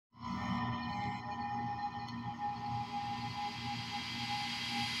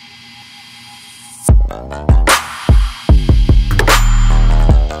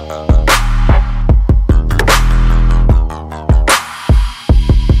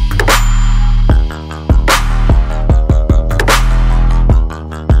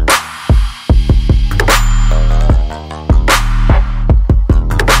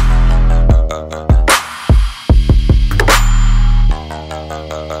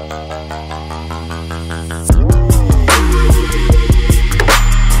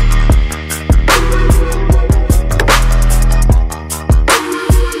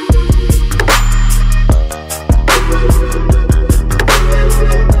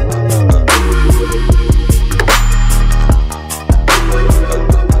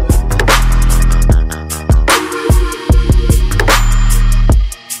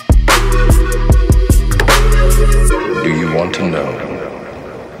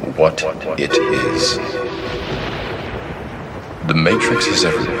what it is. The Matrix is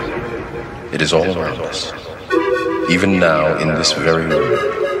everywhere. It is all around us. Even now, in this very room.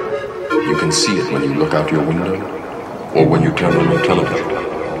 You can see it when you look out your window or when you turn on your television.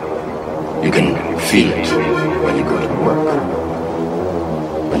 You can feel it when you go to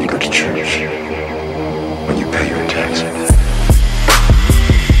work, when you go to church, when you pay your taxes.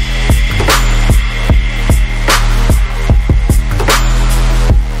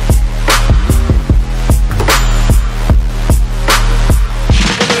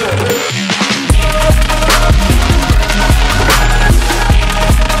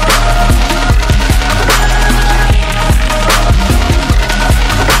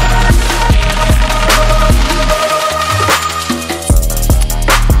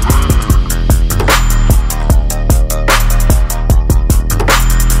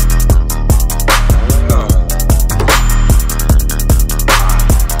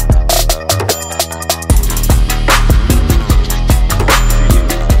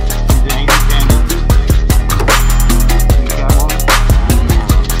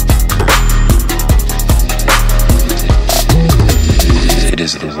 It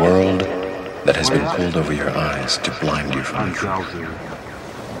is the world that has been pulled over your eyes to blind you from the truth.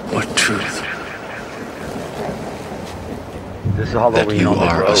 What truth? This is Halloween. That you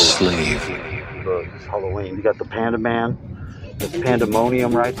are a slave. Look, this is Halloween. You got the Panda Man. There's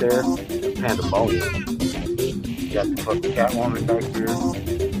Pandemonium right there. Pandemonium. You got the fucking Catwoman back here.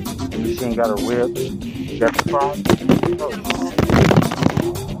 The machine got a whip. You got the frog.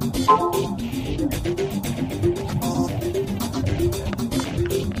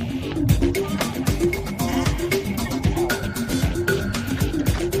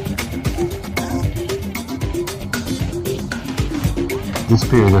 This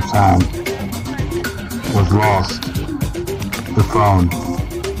period of time was lost, the phone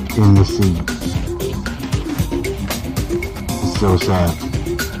in the sea. It's so sad.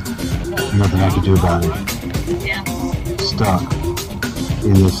 Nothing I could do about it. Stuck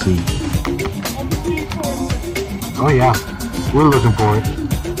in the sea. Oh yeah, we're looking for it.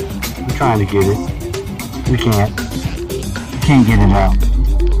 We're trying to get it. We can't. Can't get it out.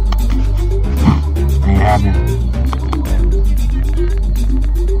 Ain't happening.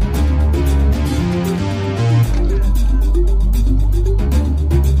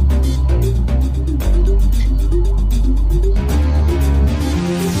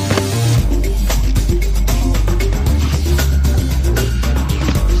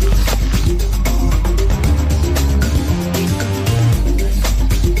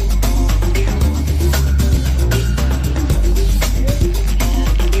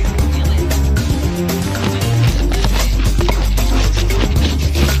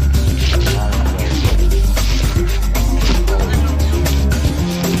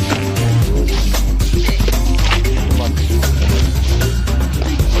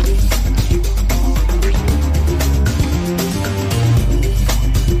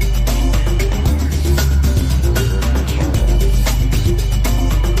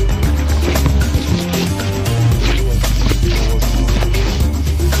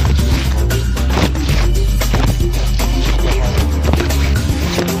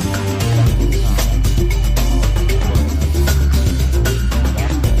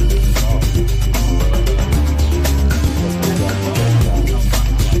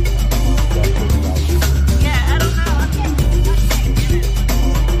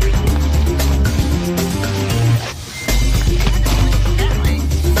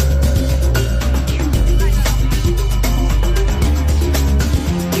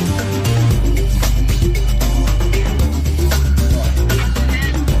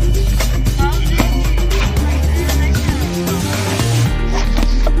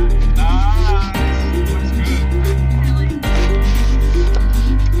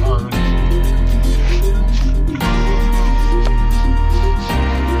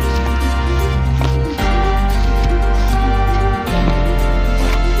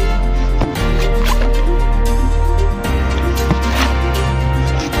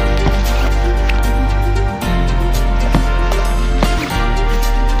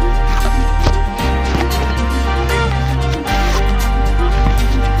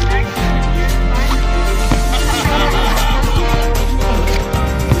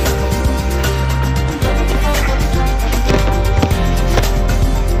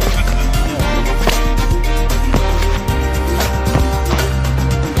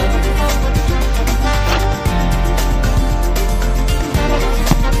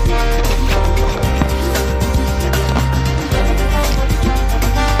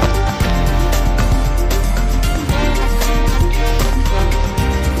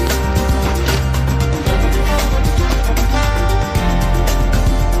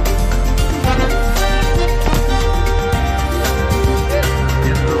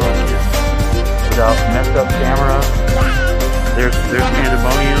 There's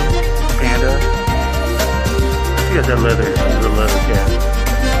Pandemonium, Panda. You got that leather, the leather cat.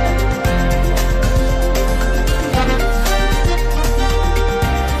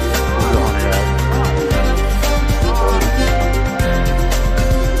 What's on it at?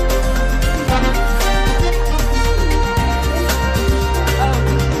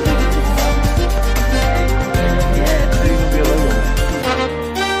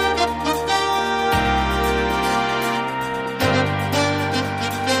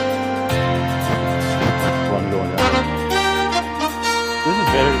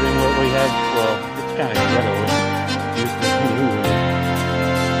 Better than what we had. Well, it's kind of ghetto.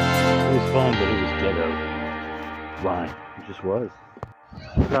 It was fun, but it was ghetto. Fine. It just was.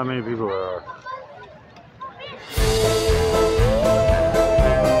 Look how many people there are.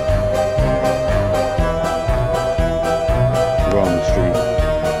 We're on the street.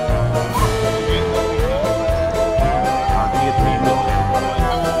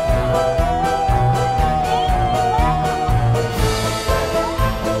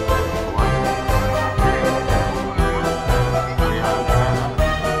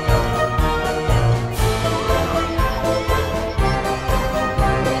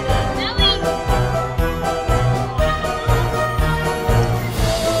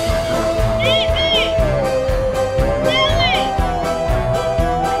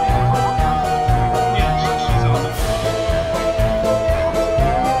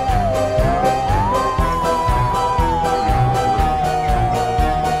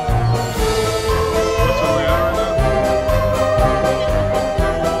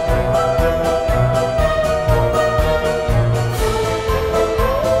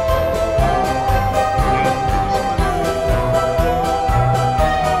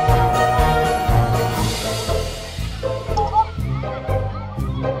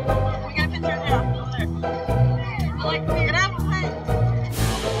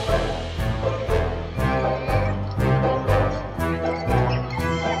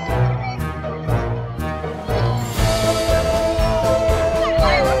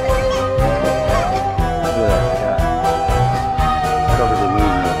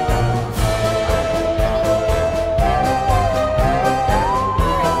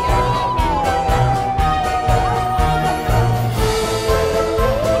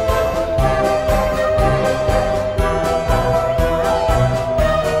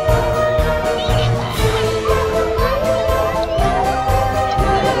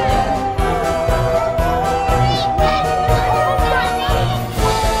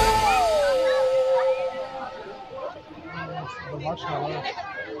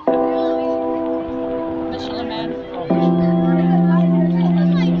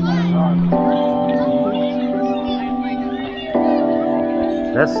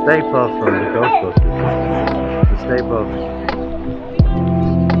 That's Stay Puft from the Ghostbusters. The Stay Puft.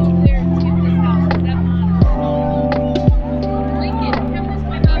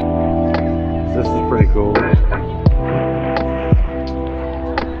 This is pretty cool.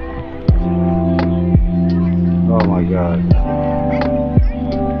 Oh my god.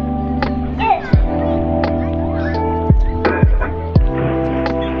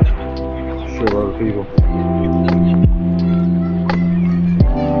 Shitload of people.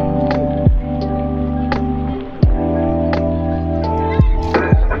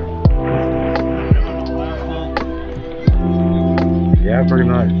 Yeah, pretty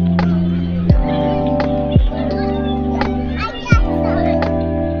much.